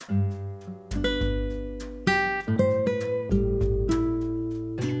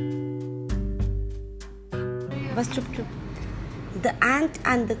बस चुप चुप. The Ant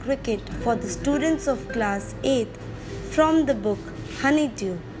and the Cricket for the students of class 8 from the book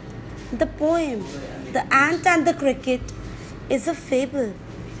Honeydew. The poem The Ant and the Cricket is a fable.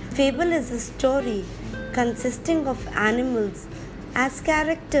 Fable is a story consisting of animals as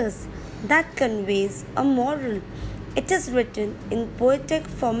characters that conveys a moral. It is written in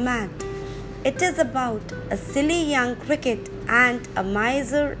poetic format. It is about a silly young cricket and a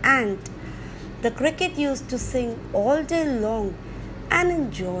miser ant. The cricket used to sing all day long and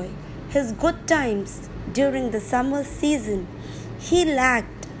enjoy his good times during the summer season. He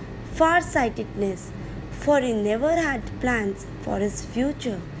lacked far-sightedness, for he never had plans for his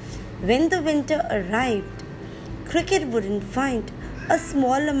future. When the winter arrived, Cricket wouldn't find a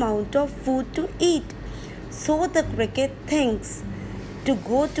small amount of food to eat. So the cricket thinks to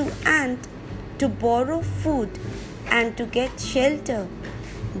go to ant to borrow food and to get shelter.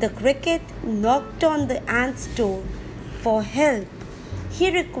 The cricket knocked on the ant's door for help.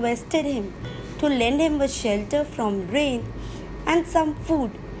 He requested him to lend him a shelter from rain and some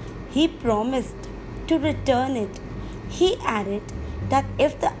food. He promised to return it. He added that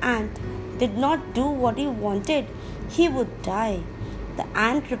if the ant did not do what he wanted, he would die. The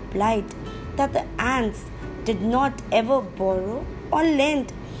ant replied that the ants did not ever borrow or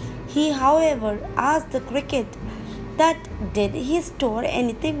lend. He, however, asked the cricket that did he store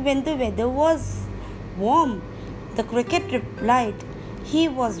anything when the weather was warm. The cricket replied he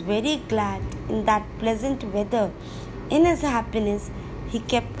was very glad in that pleasant weather. In his happiness, he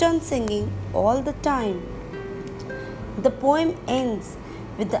kept on singing all the time. The poem ends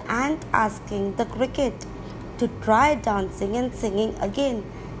with the ant asking the cricket to try dancing and singing again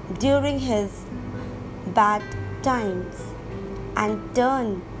during his bad times and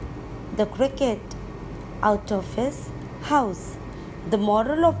turn the cricket out of his house. The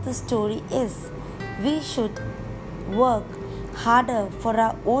moral of the story is we should work harder for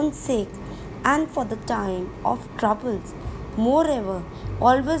our own sake and for the time of troubles. Moreover,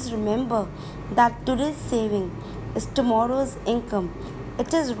 always remember that today's saving is tomorrow's income.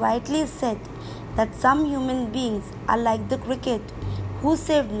 It is rightly said that some human beings are like the cricket who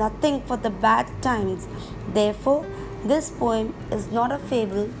save nothing for the bad times. Therefore, this poem is not a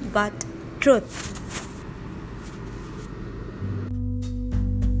fable but truth.